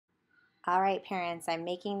All right, parents, I'm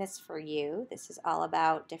making this for you. This is all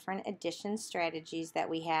about different addition strategies that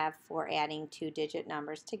we have for adding two-digit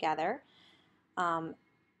numbers together.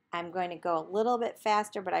 I'm going to go a little bit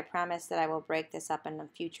faster, but I promise that I will break this up in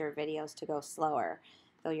future videos to go slower,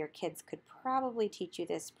 though your kids could probably teach you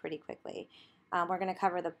this pretty quickly. We're going to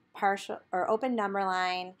cover the partial or open number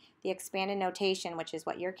line, the expanded notation, which is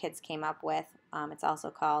what your kids came up with. It's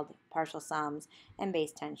also called partial sums, and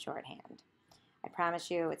base 10 shorthand. I promise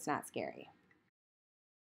you it's not scary.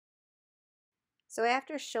 So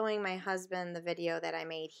after showing my husband the video that I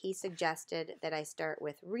made, he suggested that I start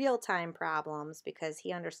with real-time problems because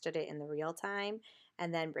he understood it in the real time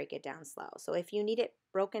and then break it down slow. So if you need it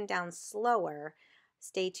broken down slower,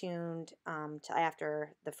 stay tuned till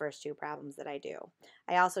after the first two problems that I do.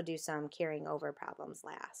 I also do some carrying over problems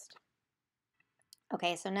last.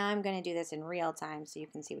 Okay, so now I'm going to do this in real time so you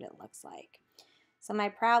can see what it looks like. So my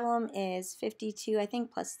problem is 52, I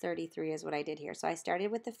think, plus 33 is what I did here. So I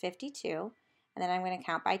started with the 52. And then I'm going to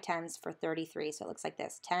count by tens for 33. So it looks like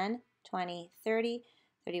this: 10, 20, 30,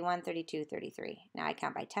 31, 32, 33. Now I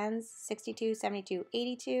count by tens: 62, 72,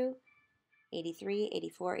 82, 83,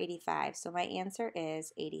 84, 85. So my answer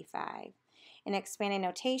is 85. In expanded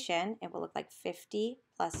notation, it will look like 50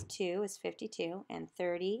 plus 2 is 52, and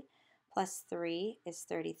 30 plus 3 is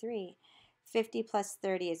 33. 50 plus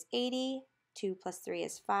 30 is 80, 2 plus 3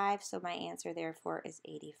 is 5, so my answer therefore is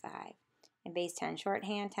 85. In base 10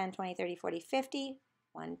 shorthand, 10, 20, 30, 40, 50,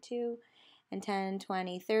 1, 2, and 10,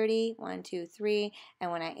 20, 30, 1, 2, 3.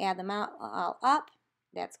 And when I add them all up,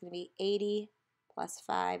 that's going to be 80 plus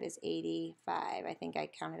 5 is 85. I think I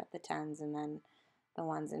counted up the tens and then the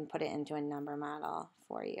ones and put it into a number model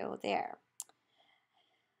for you there.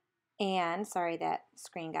 And sorry that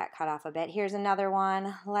screen got cut off a bit. Here's another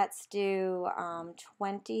one. Let's do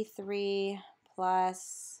 23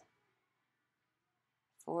 plus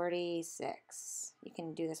 46. You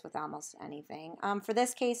can do this with almost anything. For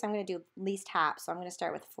this case, I'm going to do least hops, so I'm going to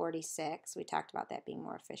start with 46. We talked about that being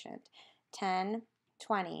more efficient. 10,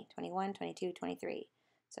 20, 21, 22, 23.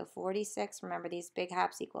 So 46, remember these big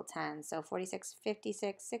hops equal 10. So 46,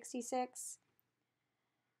 56, 66,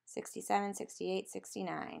 67, 68,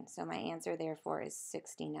 69. So my answer therefore is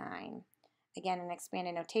 69. Again, in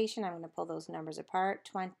expanded notation, I'm going to pull those numbers apart.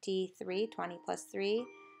 23, 20 plus 3,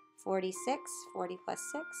 46, 40 plus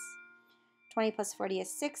 6. 20 plus 40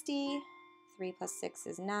 is 60. 3 plus 6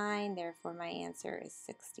 is 9. Therefore, my answer is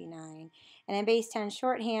 69. And in base 10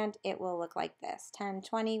 shorthand, it will look like this: 10,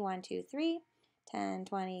 20, 1, 2, 3. 10,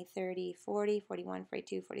 20, 30, 40, 41,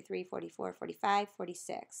 42, 43, 44, 45,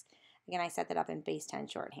 46. Again, I set that up in base 10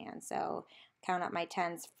 shorthand. So count up my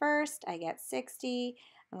tens first. I get 60.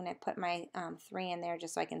 I'm going to put my 3 in there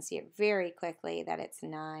just so I can see it very quickly that it's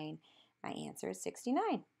 9. My answer is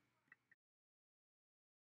 69.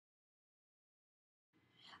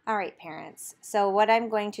 All right, parents. So what I'm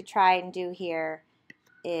going to try and do here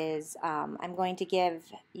is I'm going to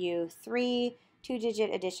give you 3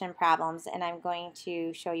 two-digit addition problems, and I'm going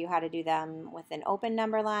to show you how to do them with an open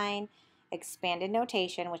number line, expanded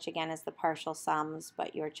notation, which again is the partial sums,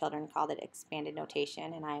 but your children called it expanded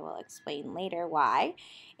notation, and I will explain later why,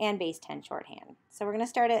 and base 10 shorthand. So we're going to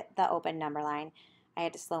start at the open number line. I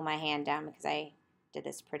had to slow my hand down because I did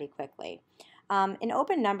this pretty quickly. In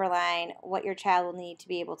open number line, what your child will need to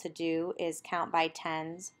be able to do is count by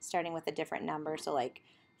tens, starting with a different number, so like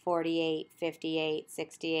 48, 58,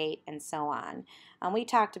 68, and so on. We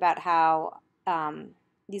talked about how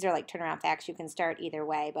these are like turnaround facts. You can start either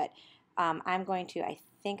way, but I'm going to, I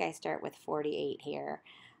think I start with 48 here.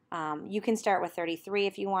 You can start with 33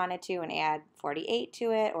 if you wanted to and add 48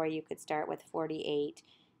 to it, or you could start with 48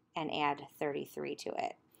 and add 33 to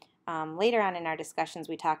it. Later on in our discussions,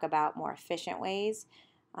 we talk about more efficient ways,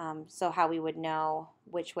 so how we would know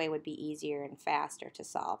which way would be easier and faster to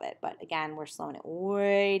solve it. But again, we're slowing it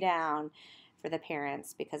way down for the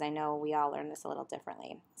parents because I know we all learn this a little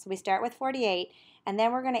differently. So we start with 48, and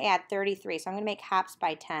then we're going to add 33. So I'm going to make hops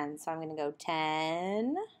by 10. So I'm going to go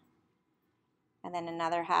 10, and then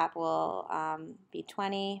another hop will be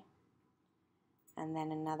 20, and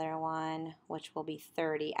then another one, which will be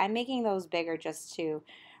 30. I'm making those bigger just to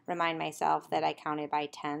remind myself that I counted by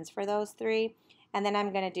tens for those 3. And then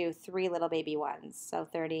I'm going to do 3 little baby ones. So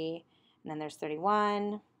 30, and then there's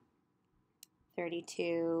 31,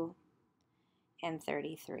 32, and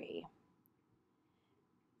 33.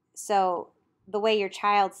 So the way your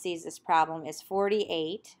child sees this problem is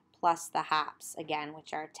 48 plus the hops, again,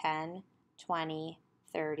 which are 10, 20,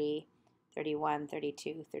 30, 31,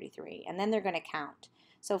 32, 33. And then they're going to count.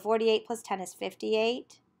 So 48 plus 10 is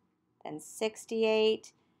 58, then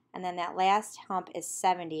 68, and then that last hump is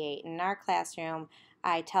 78. In our classroom,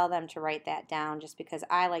 I tell them to write that down just because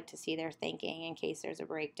I like to see their thinking in case there's a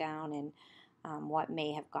breakdown and what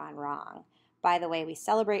may have gone wrong. By the way, we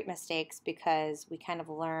celebrate mistakes because we kind of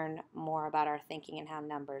learn more about our thinking and how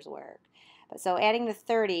numbers work. But so adding the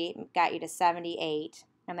 30 got you to 78,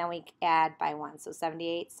 and then we add by 1. So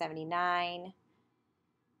 78, 79,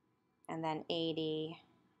 and then 80,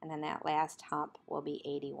 and then that last hump will be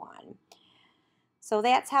 81. So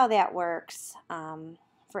that's how that works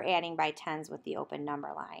for adding by tens with the open number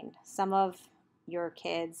line. Some of your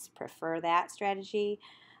kids prefer that strategy.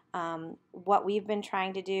 What we've been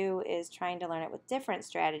trying to do is trying to learn it with different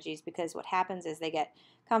strategies, because what happens is they get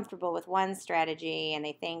comfortable with one strategy and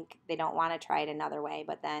they think they don't want to try it another way,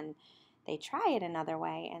 but then they try it another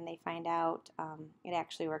way and they find out it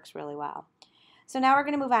actually works really well. So now we're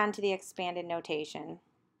going to move on to the expanded notation.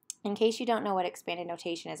 In case you don't know what expanded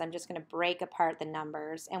notation is, I'm just going to break apart the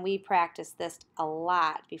numbers, and we practiced this a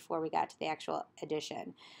lot before we got to the actual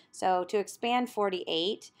addition. So to expand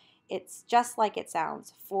 48, it's just like it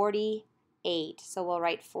sounds, 48. So we'll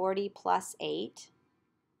write 40 plus 8,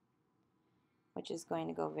 which is going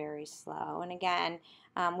to go very slow. And again,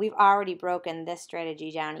 we've already broken this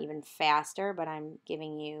strategy down even faster, but I'm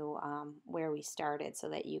giving you where we started so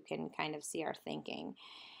that you can kind of see our thinking.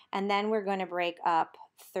 And then we're going to break up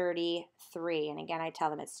 33. And again, I tell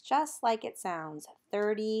them it's just like it sounds,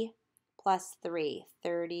 30 plus 3,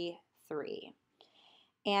 33.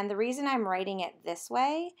 And the reason I'm writing it this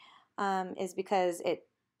way is because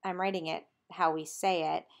I'm writing it how we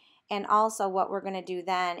say it. And also what we're going to do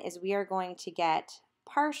then is we are going to get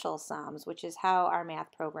partial sums, which is how our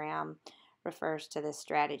math program refers to this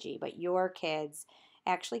strategy. But your kids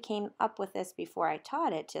actually came up with this before I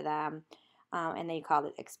taught it to them. And they called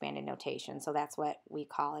it expanded notation, so that's what we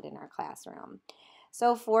call it in our classroom.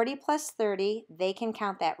 So 40 plus 30, they can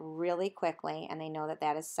count that really quickly, and they know that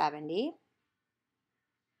that is 70.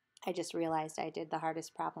 I just realized I did the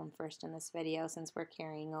hardest problem first in this video since we're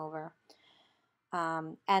carrying over.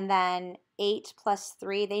 And then 8 plus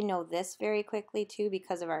 3, they know this very quickly too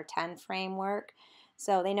because of our 10 framework.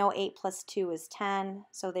 So they know 8 plus 2 is 10,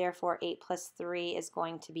 so therefore 8 plus 3 is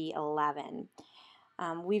going to be 11.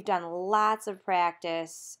 We've done lots of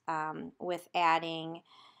practice with adding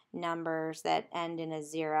numbers that end in a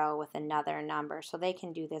 0 with another number, so they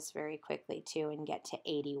can do this very quickly too and get to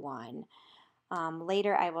 81.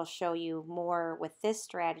 Later I will show you more with this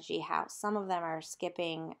strategy how some of them are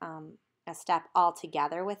skipping a step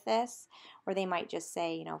altogether with this, where they might just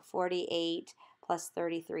say, you know, 48 plus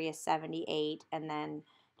 33 is 78, and then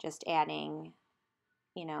just adding,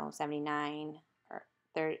 you know, 79 or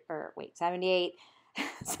 30, or wait, 78,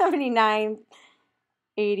 79,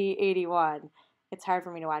 80, 81. It's hard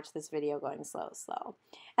for me to watch this video going slow.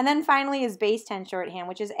 And then finally is base 10 shorthand,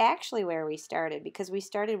 which is actually where we started, because we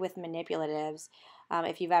started with manipulatives.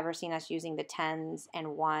 If you've ever seen us using the tens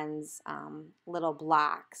and ones little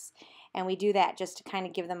blocks. And we do that just to kind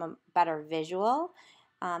of give them a better visual,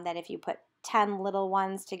 that if you put 10 little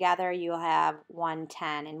ones together, you'll have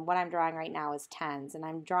 110. And what I'm drawing right now is tens, and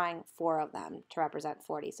I'm drawing 4 of them to represent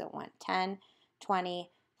 40. So it went 10, 20,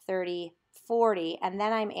 30, 40, and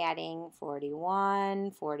then I'm adding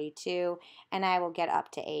 41, 42, and I will get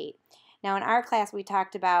up to 8. Now in our class we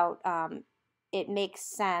talked about it makes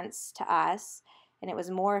sense to us, and it was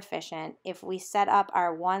more efficient if we set up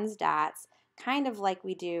our ones dots kind of like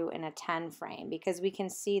we do in a 10 frame, because we can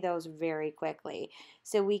see those very quickly.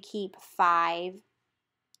 So we keep 5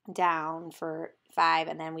 down for 5,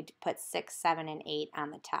 and then we put 6, 7, and 8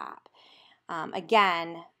 on the top.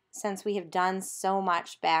 Again, since we have done so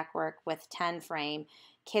much back work with 10 frame,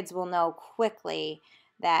 kids will know quickly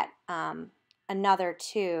that another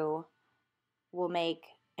 2 will make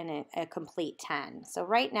a complete 10. So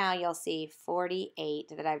right now you'll see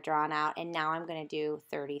 48 that I've drawn out, and now I'm going to do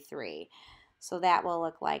 33. So that will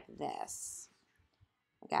look like this.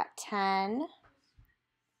 We got 10,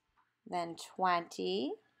 then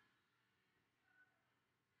 20,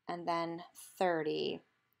 and then 30.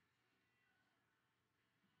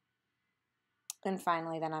 And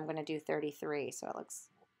finally, then I'm going to do 33. So it looks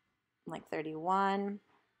like 31,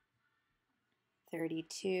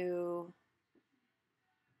 32,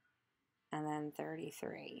 and then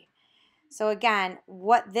 33. So again,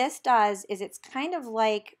 what this does is it's kind of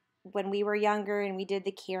like when we were younger and we did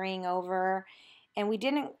the carrying over and we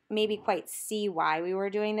didn't maybe quite see why we were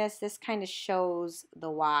doing this. This kind of shows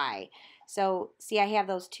the why. So see, I have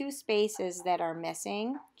those 2 spaces that are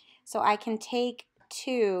missing. So I can take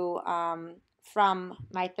 2 from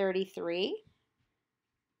my 33,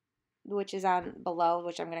 which is on below,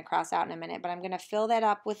 which I'm going to cross out in a minute, but I'm going to fill that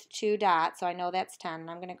up with 2 dots, so I know that's 10,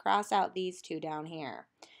 and I'm going to cross out these 2 down here,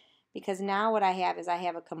 because now what I have is I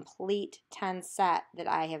have a complete 10 set that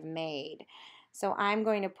I have made. So I'm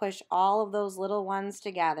going to push all of those little ones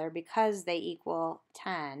together because they equal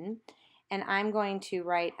 10, and I'm going to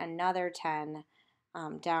write another 10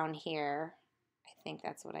 down here. I think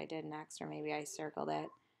that's what I did next, or maybe I circled it.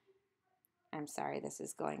 I'm sorry, this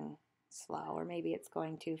is going slow, or maybe it's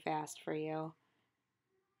going too fast for you.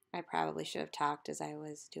 I probably should have talked as I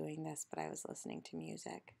was doing this, but I was listening to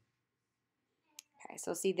music. Okay,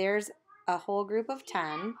 so see, there's a whole group of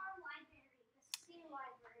 10,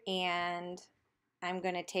 and I'm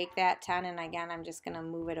going to take that 10, and again, I'm just going to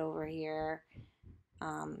move it over here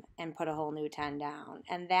and put a whole new 10 down.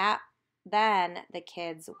 And then the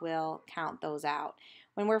kids will count those out.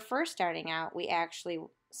 When we're first starting out, we actually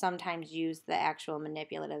sometimes use the actual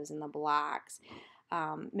manipulatives in the blocks.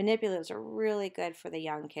 Manipulatives are really good for the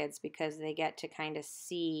young kids because they get to kind of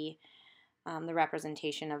see the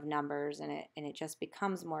representation of numbers, and it just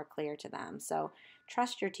becomes more clear to them. So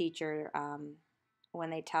trust your teacher when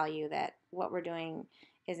they tell you that what we're doing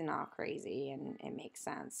isn't all crazy and it makes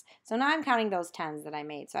sense. So now I'm counting those 10s that I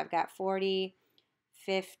made. So I've got 40,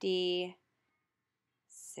 50,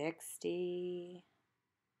 60,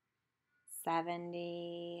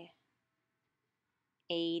 70,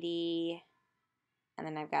 80, and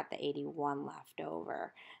then I've got the 81 left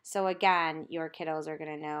over. So again, your kiddos are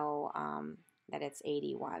going to know that it's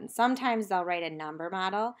 81. Sometimes they'll write a number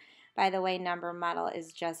model. By the way, number model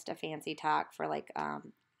is just a fancy talk for like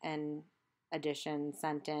an addition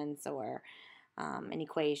sentence or an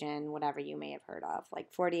equation, whatever you may have heard of.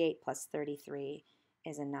 Like 48 plus 33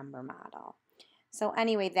 is a number model. So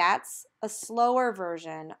anyway, that's a slower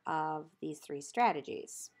version of these 3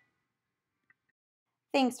 strategies.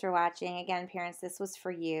 Thanks for watching. Again, parents, this was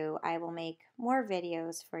for you. I will make more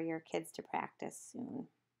videos for your kids to practice soon.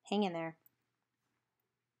 Hang in there.